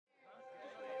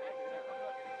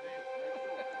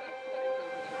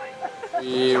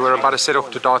We were about to set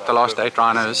off to dart the last 8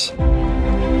 rhinos.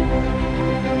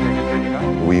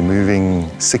 We're moving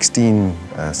 16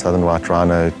 southern white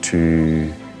rhino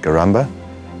to Garamba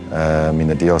in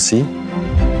the DRC.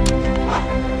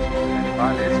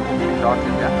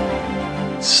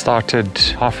 Started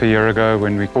half a year ago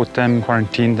when we caught them,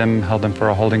 quarantined them, held them for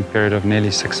a holding period of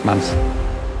nearly 6 months.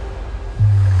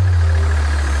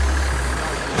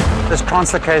 This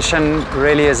translocation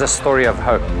really is a story of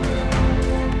hope.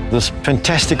 There's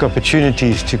fantastic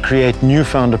opportunities to create new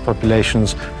founder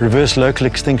populations, reverse local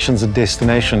extinctions at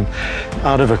destination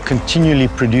out of a continually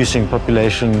producing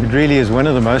population. It really is one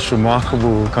of the most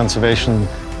remarkable conservation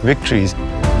victories. A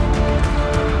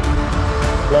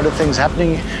lot of things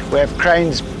happening. We have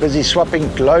cranes busy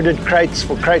swapping loaded crates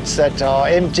for crates that are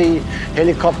empty,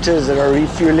 helicopters that are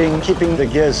refueling, keeping the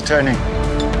gears turning.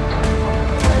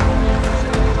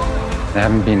 There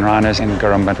haven't been rhinos in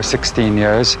Garamba for 16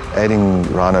 years. Adding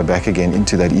rhino back again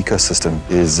into that ecosystem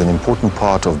is an important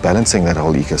part of balancing that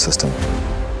whole ecosystem.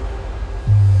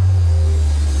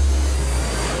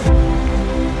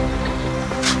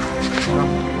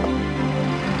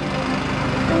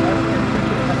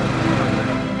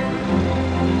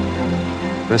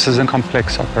 This is a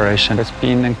complex operation. It's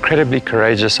been incredibly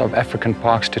courageous of African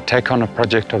parks to take on a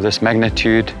project of this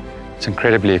magnitude. It's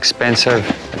incredibly expensive,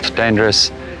 it's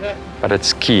dangerous, but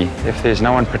it's key. If there's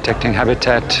no one protecting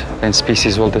habitat, then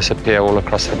species will disappear all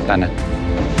across the planet.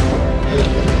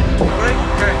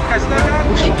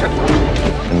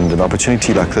 And an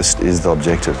opportunity like this is the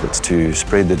objective. It's to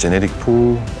spread the genetic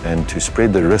pool and to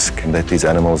spread the risk that these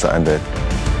animals are under.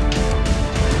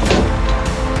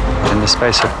 In the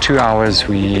space of 2 hours,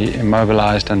 we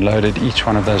immobilized and loaded each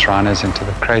one of those rhinos into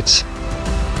the crates,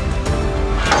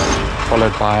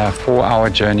 followed by a 4-hour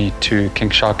journey to King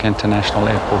Shark International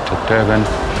Airport at Durban.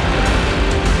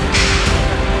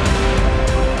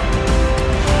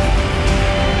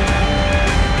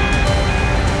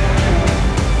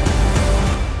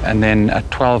 And then a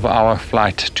 12-hour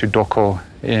flight to Doko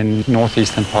in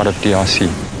northeastern part of DRC.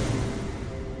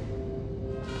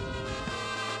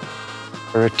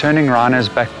 Returning rhinos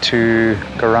back to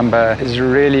Garamba is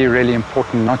really, really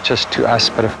important, not just to us,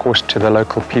 but of course to the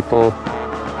local people.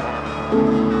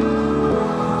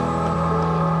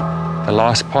 The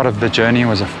last part of the journey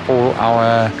was a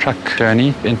 4-hour truck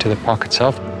journey into the park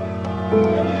itself.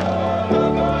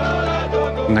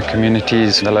 And the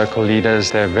communities, the local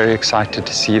leaders, they're very excited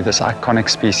to see this iconic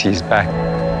species back.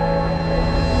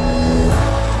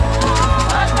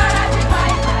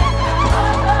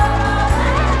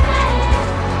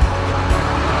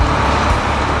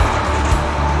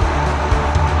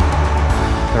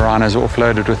 The rhinos were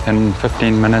offloaded within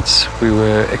 15 minutes. We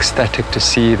were ecstatic to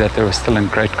see that they were still in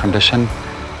great condition.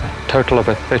 A total of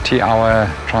a 30-hour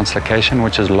translocation,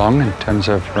 which is long in terms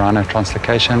of rhino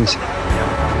translocations.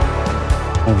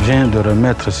 On vient de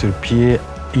remettre sur pied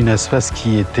une espèce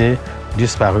qui était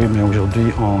disparue, mais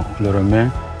aujourd'hui on le remet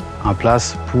en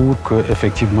place pour que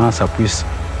effectivement ça puisse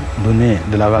donner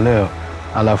de la valeur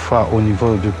à la fois au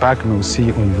niveau du parc, mais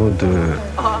aussi au niveau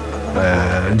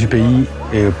du pays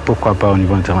et pourquoi pas au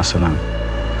niveau international.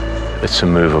 It's a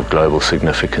move of global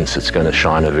significance. It's going to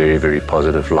shine a very, very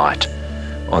positive light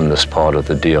on this part of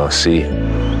the DRC.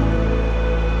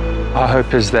 Our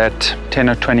hope is that 10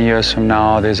 or 20 years from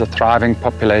now, there's a thriving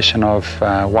population of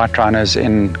white rhinos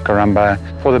in Garamba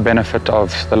for the benefit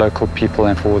of the local people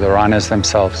and for the rhinos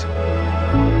themselves.